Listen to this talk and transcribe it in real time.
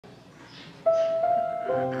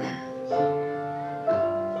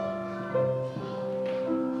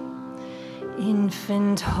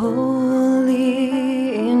Infant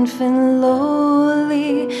holy, infant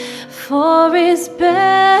lowly, for his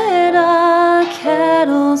bed a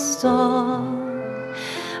cattle stall,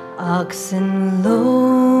 oxen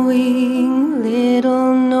lowing,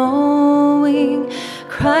 little knowing,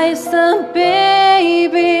 Christ the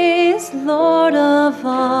babe is Lord of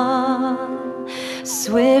all.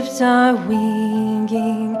 Swift are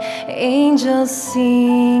winging, angels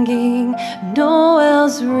singing,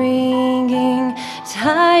 Noel's ringing,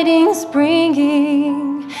 tidings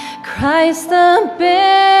bringing, Christ the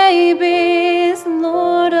babe is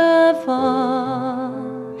Lord of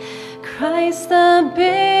all. Christ the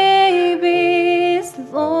babe is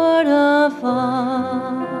Lord of all.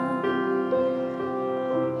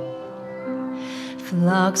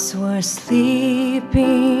 Flocks were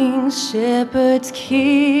sleeping, shepherds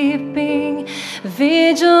keeping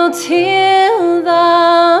vigil till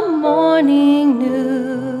the morning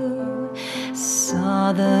new.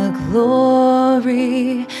 Saw the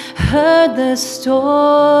glory, heard the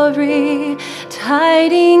story,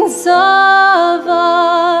 tidings of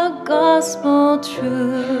a gospel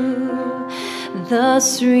true.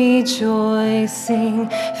 Thus rejoicing,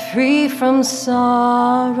 free from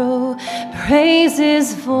sorrow,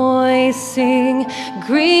 praises voicing,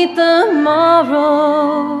 greet the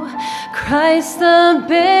morrow. Christ the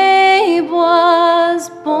babe was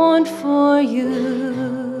born for you.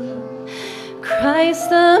 Christ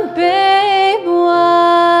the babe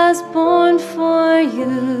was born for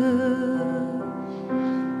you.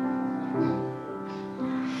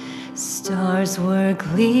 Stars were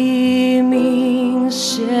gleaming,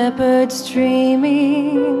 shepherds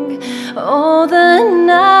dreaming. Oh, the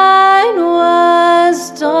night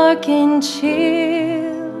was dark and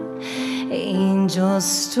chill. Angel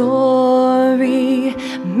story,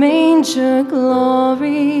 manger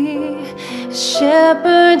glory.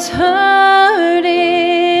 Shepherds heard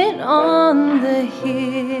it on the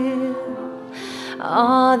hill.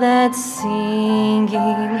 All that singing,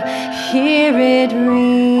 hear it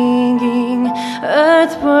ringing,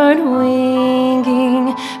 earthward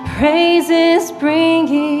winging, praises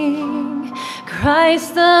bringing.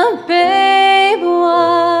 Christ the babe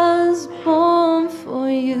was born for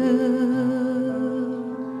you.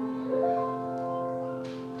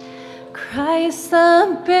 Christ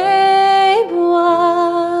the babe was